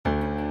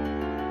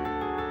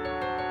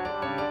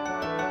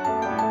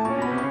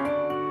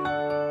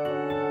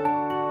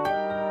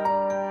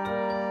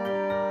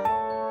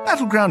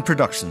Battleground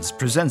Productions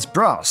presents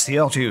Brass, the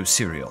audio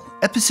serial,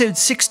 episode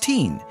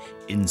 16,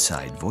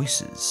 Inside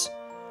Voices.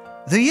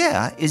 The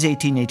year is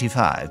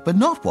 1885, but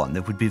not one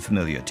that would be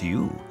familiar to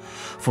you,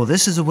 for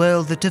this is a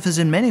world that differs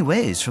in many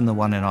ways from the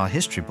one in our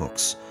history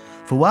books.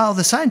 For while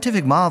the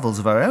scientific marvels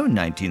of our own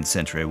 19th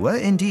century were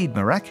indeed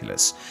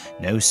miraculous,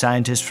 no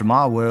scientist from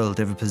our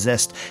world ever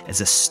possessed as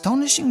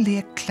astonishingly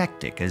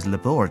eclectic a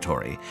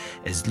laboratory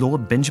as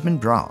Lord Benjamin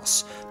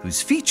Brass,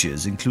 whose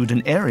features include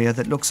an area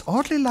that looks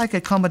oddly like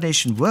a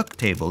combination work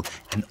table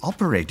and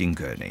operating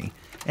gurney,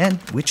 and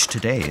which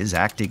today is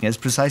acting as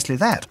precisely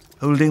that,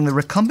 holding the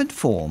recumbent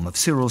form of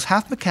Cyril's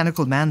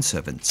half-mechanical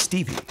manservant,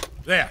 Stevie.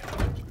 There.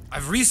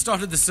 I've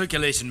restarted the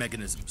circulation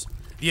mechanisms.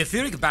 The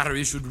etheric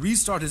battery should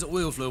restart his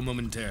oil flow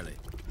momentarily.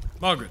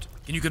 Margaret,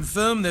 can you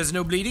confirm there's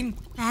no bleeding?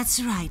 That's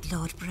right,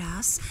 Lord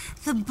Brass.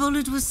 The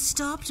bullet was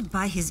stopped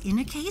by his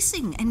inner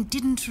casing and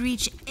didn't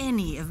reach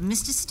any of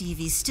Mr.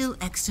 Stevie's still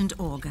extant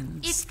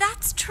organs. If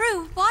that's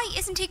true, why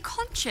isn't he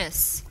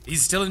conscious?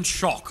 He's still in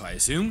shock, I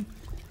assume.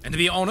 And to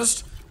be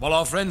honest, while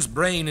our friend's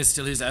brain is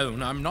still his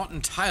own, I'm not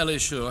entirely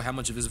sure how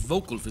much of his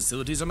vocal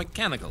facilities are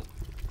mechanical.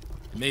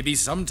 It may be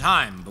some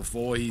time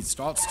before he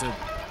starts to...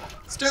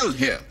 Still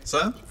here,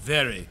 sir?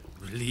 Very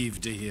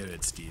relieved to hear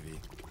it, Stevie.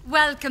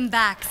 Welcome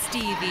back,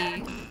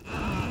 Stevie.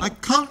 I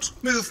can't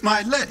move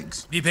my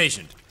legs. Be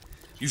patient.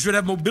 You should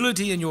have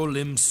mobility in your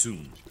limbs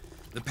soon.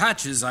 The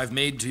patches I've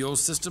made to your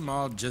system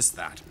are just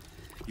that.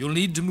 You'll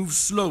need to move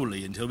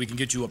slowly until we can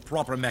get you a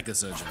proper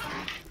mecha-surgeon.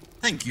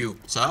 Thank you,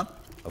 sir.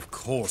 Of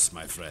course,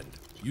 my friend.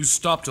 You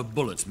stopped a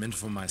bullet meant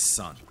for my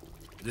son.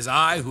 It is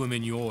I who am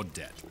in your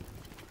debt.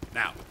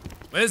 Now,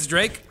 where's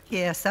Drake?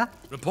 Here, sir.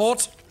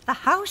 Report. The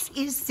house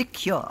is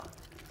secure.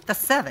 The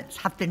servants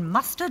have been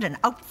mustered and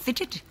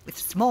outfitted with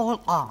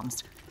small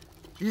arms.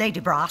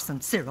 Lady Brass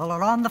and Cyril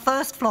are on the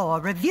first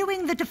floor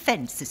reviewing the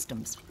defense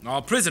systems.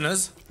 Our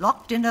prisoners?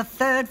 Locked in a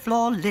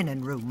third-floor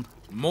linen room.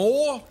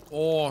 More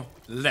or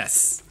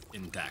less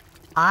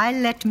intact? I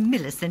let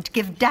Millicent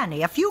give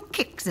Danny a few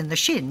kicks in the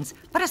shins,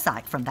 but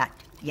aside from that,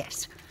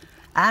 yes.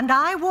 And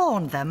I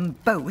warned them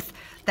both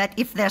that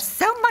if there's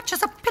so much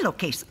as a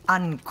pillowcase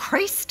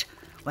uncreased,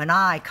 when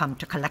I come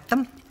to collect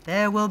them,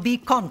 there will be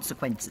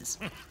consequences.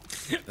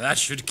 That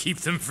should keep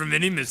them from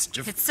any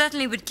mischief. It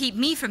certainly would keep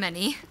me from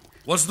any.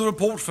 What's the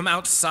report from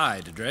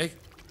outside, Drake?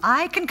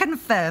 I can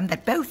confirm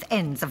that both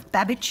ends of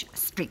Babbage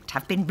Street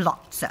have been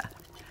blocked, sir.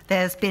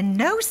 There's been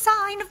no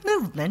sign of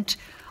movement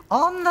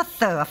on the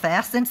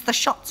thoroughfare since the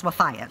shots were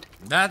fired.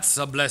 That's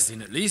a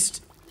blessing, at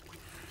least.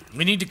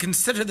 We need to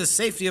consider the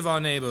safety of our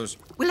neighbors.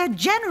 Will a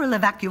general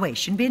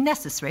evacuation be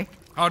necessary?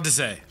 Hard to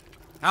say.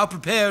 How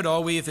prepared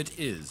are we if it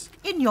is?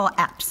 In your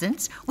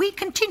absence, we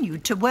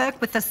continued to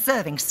work with the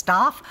serving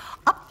staff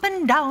up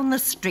and down the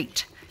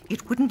street.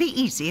 It wouldn't be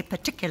easy,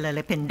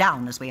 particularly pinned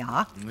down as we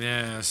are.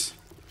 Yes.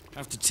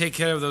 Have to take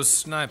care of those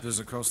snipers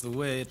across the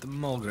way at the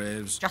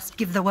Mulgraves. Just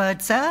give the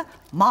word, sir.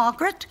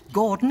 Margaret,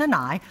 Gordon and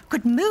I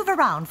could move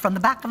around from the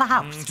back of the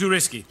house. Too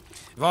risky.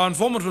 If our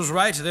informant was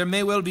right, there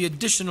may well be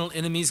additional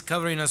enemies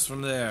covering us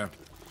from there.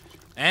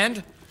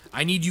 And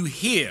I need you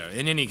here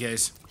in any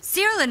case.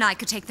 Cyril and I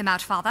could take them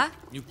out, Father.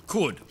 You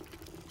could,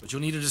 but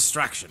you'll need a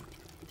distraction.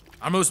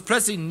 Our most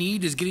pressing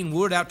need is getting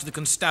word out to the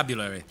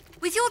constabulary.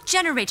 With your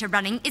generator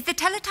running, is the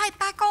teletype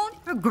back on?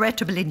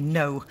 Regrettably,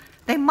 no.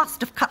 They must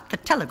have cut the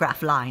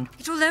telegraph line.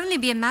 It will only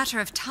be a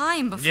matter of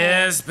time before...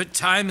 Yes, but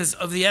time is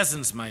of the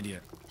essence, my dear.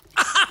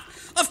 Aha!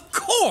 Of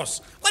course!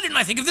 Why didn't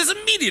I think of this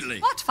immediately?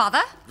 What,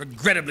 Father?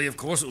 Regrettably, of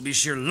course, it will be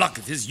sheer luck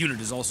if his unit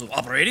is also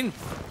operating.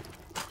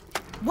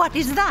 What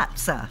is that,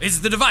 sir? It's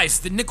the device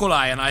that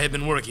Nikolai and I have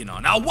been working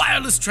on, our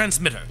wireless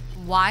transmitter.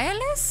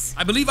 Wireless?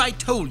 I believe I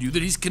told you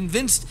that he's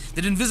convinced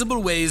that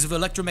invisible waves of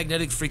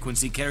electromagnetic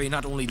frequency carry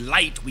not only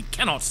light we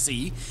cannot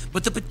see,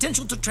 but the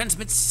potential to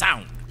transmit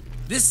sound.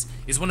 This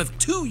is one of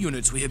 2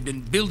 units we have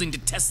been building to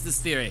test this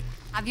theory.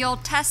 Have your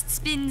tests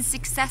been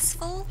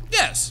successful?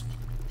 Yes,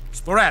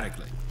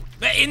 sporadically.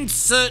 In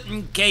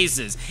certain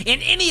cases.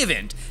 In any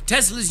event,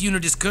 Tesla's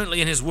unit is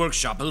currently in his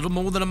workshop a little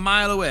more than a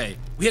mile away.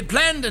 We had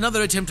planned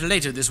another attempt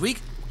later this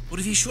week, but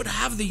if he should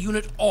have the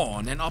unit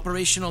on and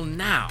operational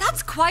now...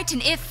 That's quite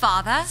an if,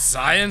 Father.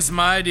 Science,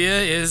 my dear,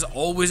 is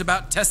always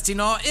about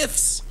testing our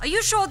ifs. Are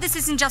you sure this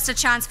isn't just a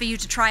chance for you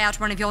to try out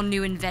one of your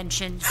new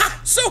inventions?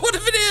 Ha! So what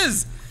if it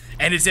is?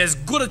 And it's as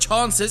good a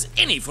chance as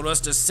any for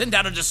us to send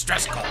out a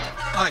distress call.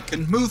 I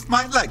can move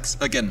my legs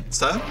again,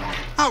 sir.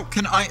 How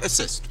can I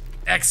assist?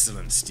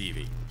 Excellent,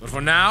 Stevie. But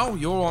for now,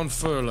 you're on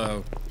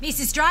furlough.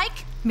 Mrs.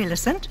 Drake?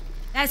 Millicent?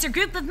 There's a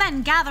group of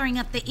men gathering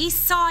up the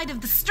east side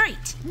of the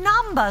street.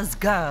 Numbers,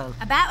 girl.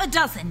 About a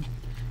dozen.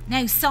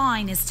 No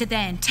sign as to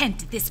their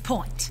intent at this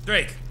point.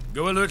 Drake,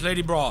 go alert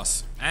Lady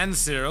Brass. And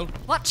Cyril.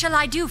 What shall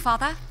I do,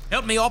 Father?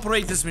 Help me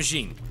operate this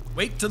machine.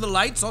 Wait till the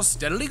lights are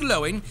steadily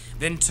glowing,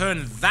 then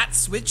turn that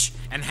switch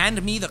and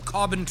hand me the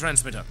carbon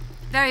transmitter.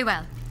 Very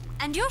well.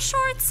 And you're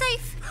sure it's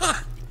safe?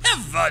 Ha!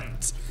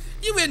 Heavens!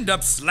 You end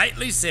up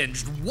slightly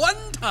singed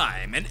one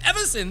time, and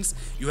ever since,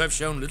 you have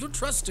shown little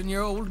trust in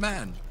your old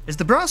man. As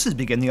the Brasses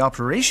begin the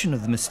operation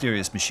of the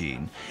mysterious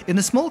machine, in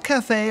a small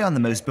cafe on the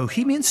most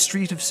bohemian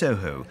street of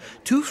Soho,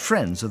 two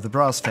friends of the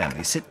Brass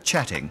family sit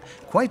chatting,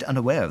 quite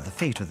unaware of the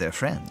fate of their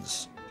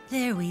friends.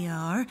 There we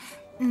are.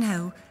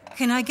 Now,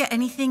 can I get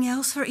anything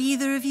else for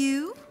either of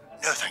you?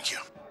 No, thank you.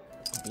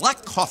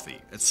 Black coffee,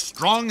 as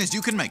strong as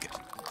you can make it.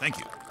 Thank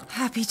you.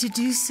 Happy to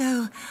do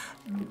so.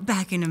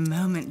 Back in a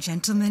moment,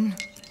 gentlemen.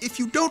 If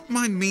you don't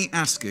mind me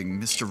asking,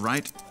 Mr.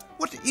 Wright,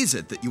 what is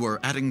it that you are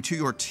adding to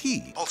your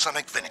tea?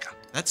 Balsamic vinegar.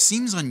 That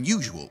seems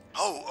unusual.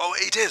 Oh,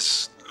 it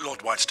is,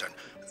 Lord Whitestone.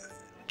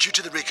 Due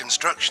to the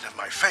reconstruction of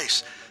my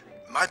face,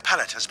 my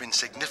palate has been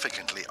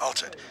significantly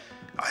altered.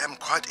 I am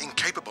quite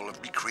incapable of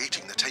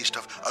recreating the taste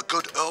of a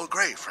good Earl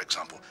Grey, for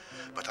example.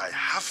 But I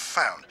have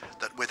found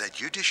that with a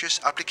judicious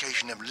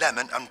application of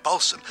lemon and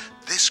balsam,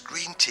 this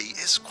green tea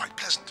is quite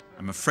pleasant.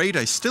 I'm afraid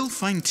I still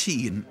find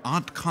tea an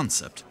odd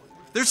concept.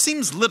 There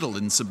seems little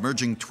in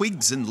submerging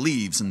twigs and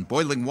leaves in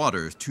boiling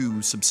water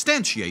to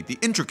substantiate the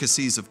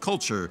intricacies of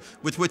culture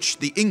with which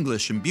the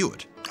English imbue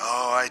it.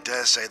 Oh, I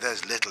dare say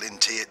there's little in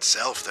tea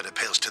itself that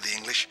appeals to the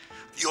English.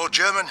 Your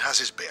German has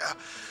his beer,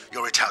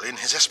 your Italian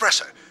his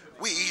espresso.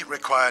 We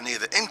require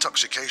neither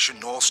intoxication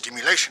nor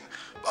stimulation,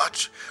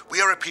 but we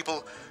are a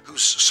people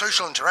whose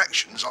social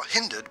interactions are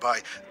hindered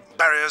by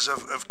barriers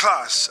of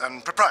class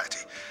and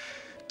propriety.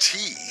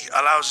 Tea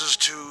allows us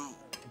to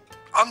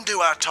undo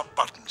our top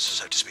buttons,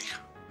 so to speak.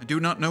 I do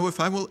not know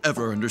if I will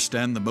ever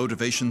understand the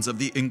motivations of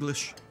the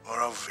English.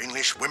 Or of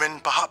English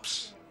women,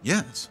 perhaps.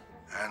 Yes.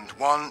 And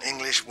one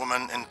English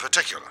woman in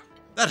particular.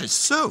 That is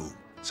so.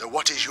 So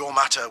what is your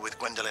matter with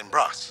Gwendolyn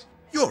Brass?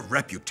 Your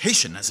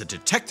reputation as a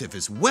detective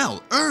is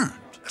well earned.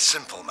 A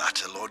simple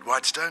matter, Lord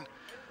Whitestone.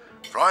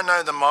 For I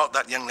know the mark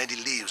that young lady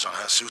leaves on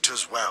her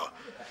suitors well.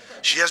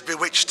 She has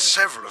bewitched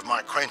several of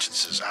my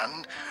acquaintances,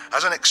 and,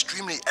 as an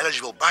extremely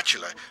eligible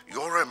bachelor,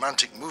 your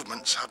romantic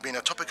movements have been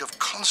a topic of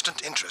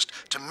constant interest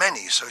to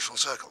many social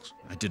circles.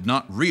 I did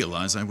not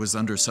realize I was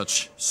under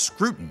such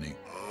scrutiny.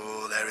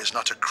 Oh, there is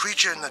not a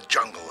creature in the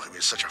jungle who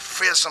is such a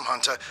fearsome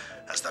hunter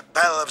as the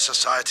belle of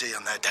society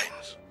and their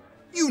dames.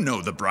 You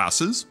know the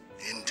Brasses.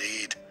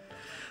 Indeed.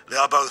 They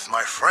are both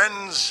my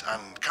friends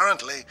and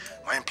currently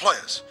my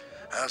employers,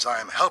 as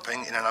I am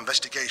helping in an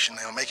investigation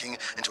they are making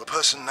into a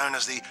person known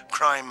as the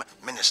Crime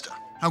Minister.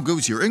 How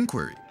goes your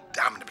inquiry?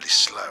 Damnably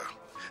slow.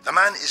 The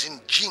man is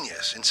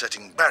ingenious in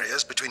setting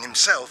barriers between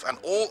himself and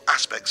all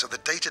aspects of the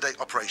day-to-day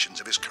operations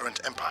of his current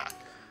empire.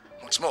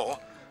 What's more,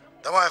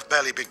 though I have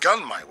barely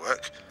begun my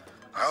work,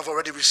 I have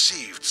already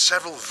received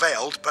several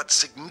veiled but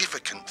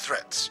significant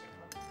threats.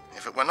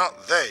 If it were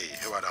not they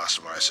who had asked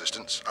for my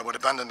assistance, I would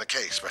abandon the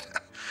case, but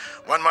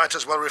one might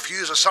as well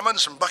refuse a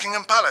summons from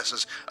Buckingham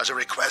Palace as a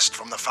request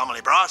from the family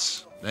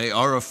brass. They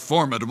are a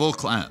formidable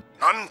clan.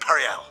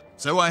 Nonpareil.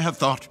 So I have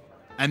thought,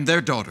 and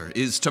their daughter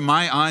is, to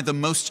my eye, the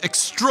most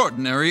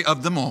extraordinary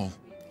of them all.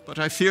 But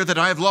I fear that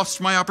I have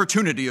lost my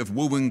opportunity of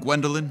wooing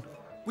Gwendolyn.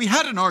 We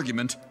had an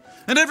argument,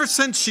 and ever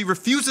since she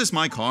refuses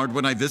my card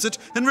when I visit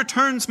and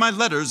returns my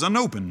letters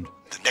unopened.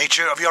 The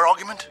nature of your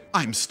argument?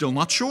 I'm still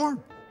not sure.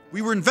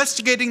 We were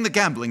investigating the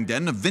gambling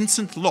den of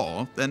Vincent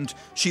Law, and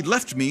she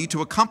left me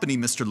to accompany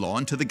Mr. Law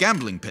into the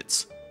gambling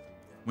pits.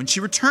 When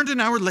she returned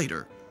an hour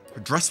later,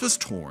 her dress was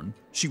torn,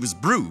 she was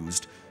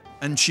bruised,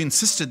 and she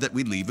insisted that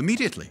we leave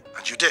immediately.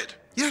 And you did?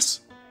 Yes,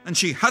 and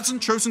she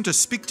hasn't chosen to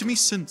speak to me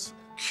since.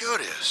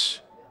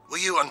 Curious. Were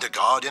you under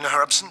guard in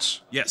her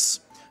absence? Yes,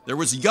 there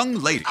was a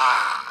young lady.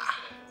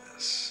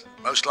 Yes.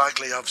 Most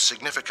likely of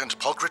significant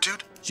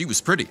pulchritude? She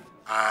was pretty.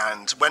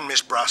 And when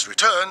Miss Brass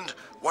returned,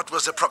 what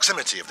was the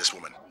proximity of this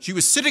woman? She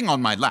was sitting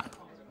on my lap.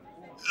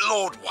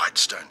 Lord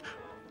Whitestone,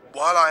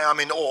 while I am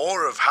in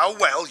awe of how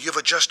well you've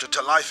adjusted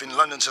to life in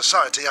London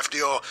society after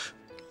your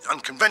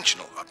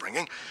unconventional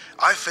upbringing,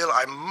 I feel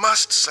I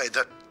must say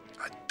that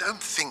I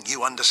don't think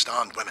you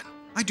understand women.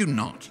 I do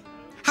not.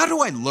 How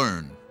do I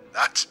learn?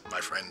 That, my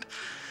friend,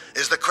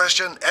 is the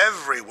question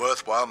every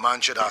worthwhile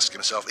man should ask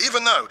himself,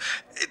 even though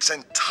it's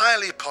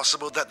entirely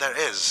possible that there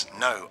is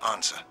no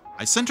answer.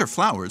 I sent her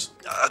flowers.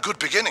 A good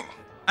beginning.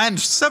 And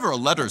several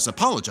letters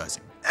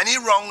apologizing. Any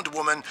wronged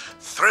woman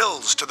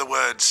thrills to the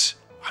words,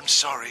 "I'm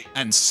sorry."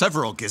 And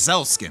several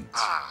gazelle skins.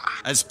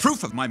 As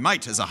proof of my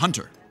might as a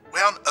hunter.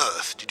 Where on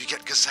earth did you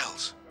get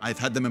gazelles? I've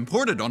had them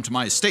imported onto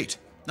my estate.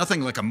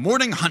 Nothing like a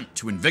morning hunt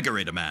to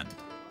invigorate a man.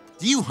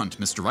 Do you hunt,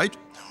 Mr. Wright?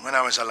 When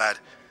I was a lad.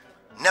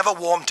 Never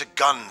warmed to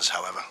guns,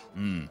 however.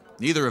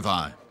 Neither have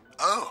I.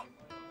 Oh.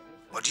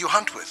 What do you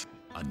hunt with?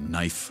 A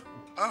knife.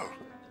 Oh.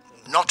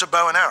 Not a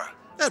bow and arrow?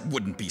 That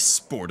wouldn't be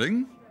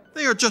sporting.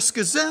 They are just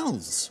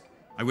gazelles.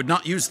 I would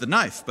not use the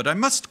knife, but I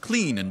must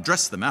clean and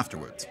dress them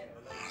afterwards.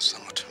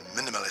 Somewhat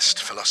minimalist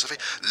philosophy.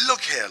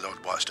 Look here, Lord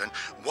Whitestone.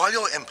 While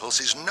your impulse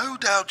is no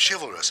doubt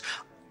chivalrous,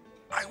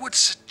 I would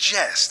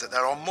suggest that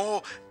there are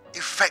more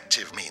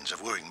effective means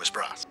of wooing Miss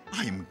Brass.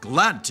 I am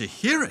glad to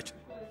hear it.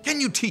 Can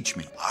you teach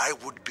me? I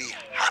would be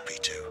happy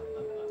to.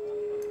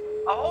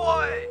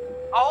 Ahoy!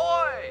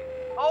 Ahoy!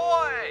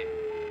 Ahoy!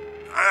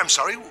 I'm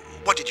sorry,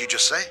 what did you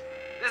just say?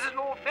 This is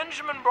Lord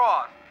Benjamin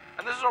Brass,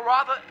 and this is a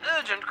rather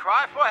urgent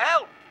cry for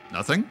help.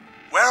 Nothing?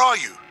 Where are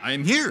you? I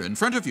am here in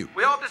front of you.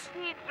 We are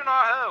besieged in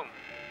our home.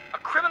 A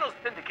criminal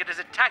syndicate is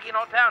attacking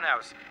our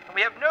townhouse, and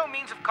we have no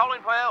means of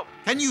calling for help.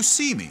 Can you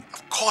see me?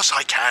 Of course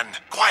I can.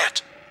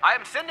 Quiet. I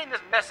am sending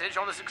this message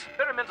on this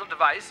experimental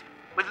device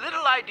with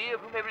little idea of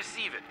who may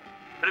receive it.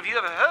 But if you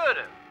have heard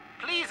it,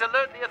 please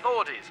alert the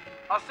authorities.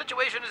 Our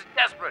situation is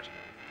desperate.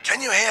 Can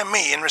you hear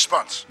me in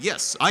response?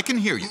 Yes, I can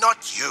hear you.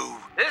 Not you.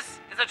 This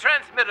is a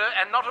transmitter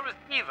and not a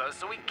receiver,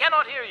 so we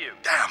cannot hear you.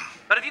 Damn.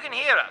 But if you can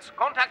hear us,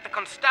 contact the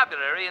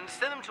constabulary and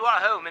send them to our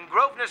home in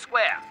Grosvenor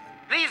Square.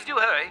 Please do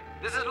hurry.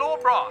 This is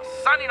Lord Brass,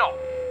 signing off.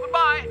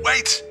 Goodbye.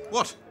 Wait.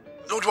 What?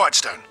 Lord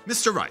Whitestone,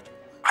 Mr. Wright,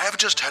 I have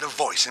just heard a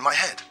voice in my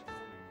head.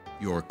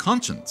 your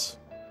conscience.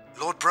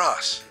 Lord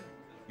Brass.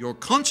 Your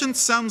conscience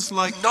sounds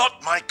like...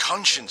 Not my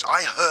conscience.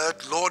 I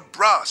heard Lord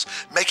Brass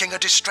making a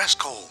distress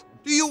call.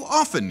 Do you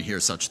often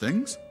hear such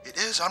things? It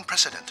is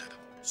unprecedented.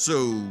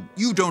 So,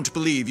 you don't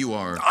believe you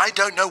are... I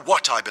don't know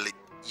what I believe.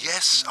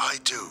 Yes, I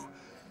do.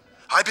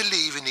 I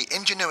believe in the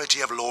ingenuity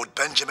of Lord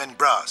Benjamin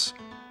Brass,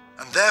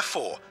 and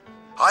therefore,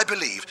 I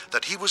believe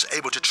that he was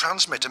able to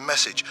transmit a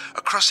message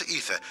across the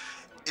ether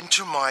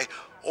into my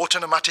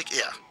automatic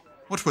ear.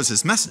 What was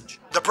his message?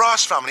 The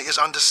Brass family is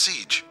under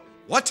siege.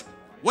 What?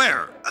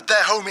 Where? At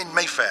their home in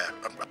Mayfair,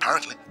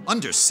 apparently.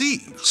 Under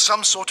siege?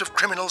 Some sort of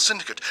criminal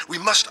syndicate. We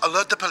must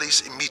alert the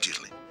police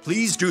immediately.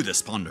 Please do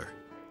this, Ponder.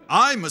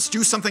 I must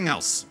do something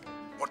else.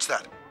 What's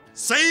that?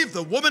 Save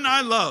the woman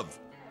I love.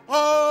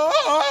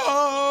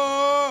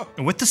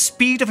 And with the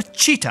speed of a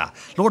cheetah,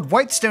 Lord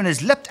Whitestone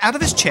has leapt out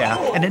of his chair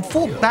and in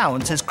full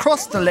bounds has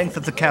crossed the length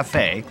of the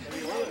cafe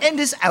and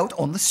is out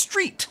on the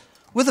street.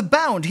 With a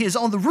bound, he is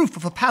on the roof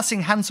of a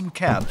passing hansom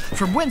cab,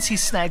 from whence he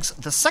snags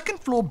the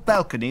second-floor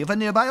balcony of a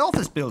nearby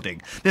office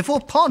building. Before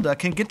Ponder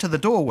can get to the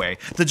doorway,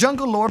 the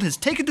Jungle Lord has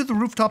taken to the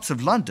rooftops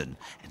of London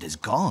and is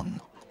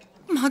gone.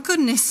 My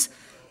goodness,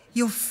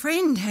 your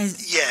friend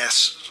has...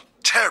 Yes,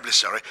 terribly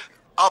sorry.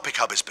 I'll pick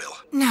up his bill.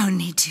 No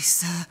need to,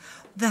 sir.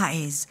 That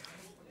is,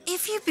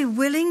 if you'd be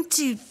willing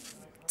to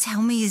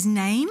tell me his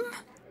name?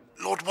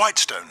 Lord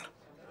Whitestone.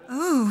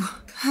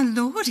 Oh, a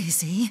lord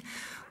is he?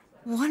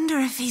 Wonder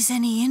if he's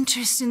any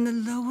interest in the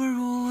lower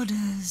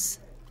orders.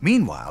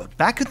 Meanwhile,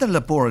 back at the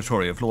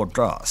laboratory of Lord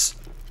Brass...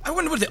 I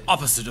wonder what the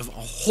opposite of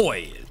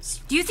ahoy is.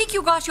 Do you think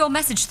you got your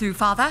message through,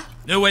 Father?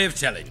 No way of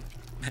telling.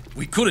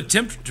 We could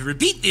attempt to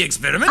repeat the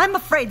experiment. I'm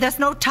afraid there's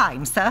no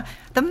time, sir.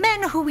 The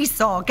men who we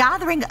saw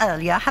gathering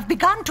earlier have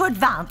begun to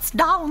advance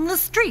down the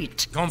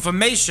street.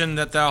 Confirmation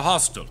that they're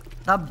hostile.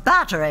 The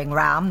battering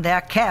ram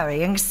they're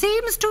carrying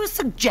seems to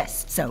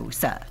suggest so,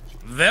 sir.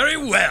 Very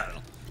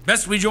well.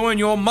 Best rejoin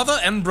your mother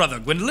and brother,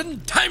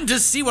 Gwendolyn. Time to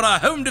see what our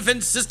home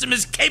defense system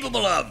is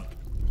capable of.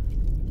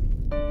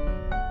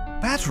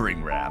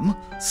 Battering ram?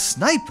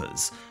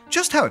 Snipers?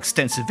 Just how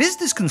extensive is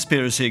this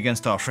conspiracy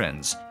against our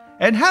friends?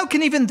 And how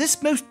can even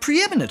this most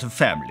preeminent of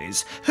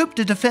families hope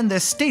to defend their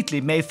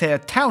stately Mayfair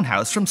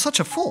townhouse from such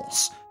a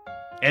force?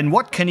 And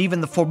what can even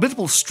the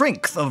formidable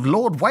strength of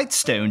Lord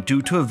Whitestone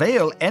do to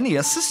avail any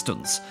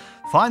assistance?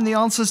 Find the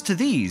answers to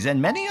these and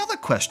many other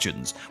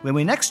questions when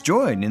we next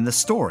join in the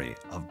story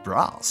of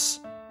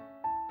Brass.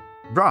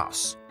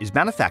 Brass is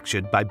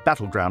manufactured by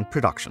Battleground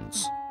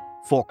Productions.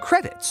 For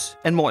credits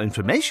and more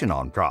information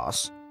on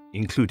Brass,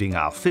 including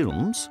our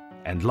films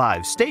and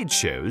live stage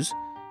shows,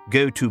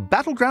 go to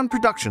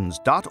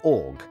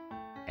battlegroundproductions.org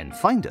and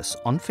find us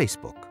on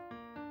Facebook.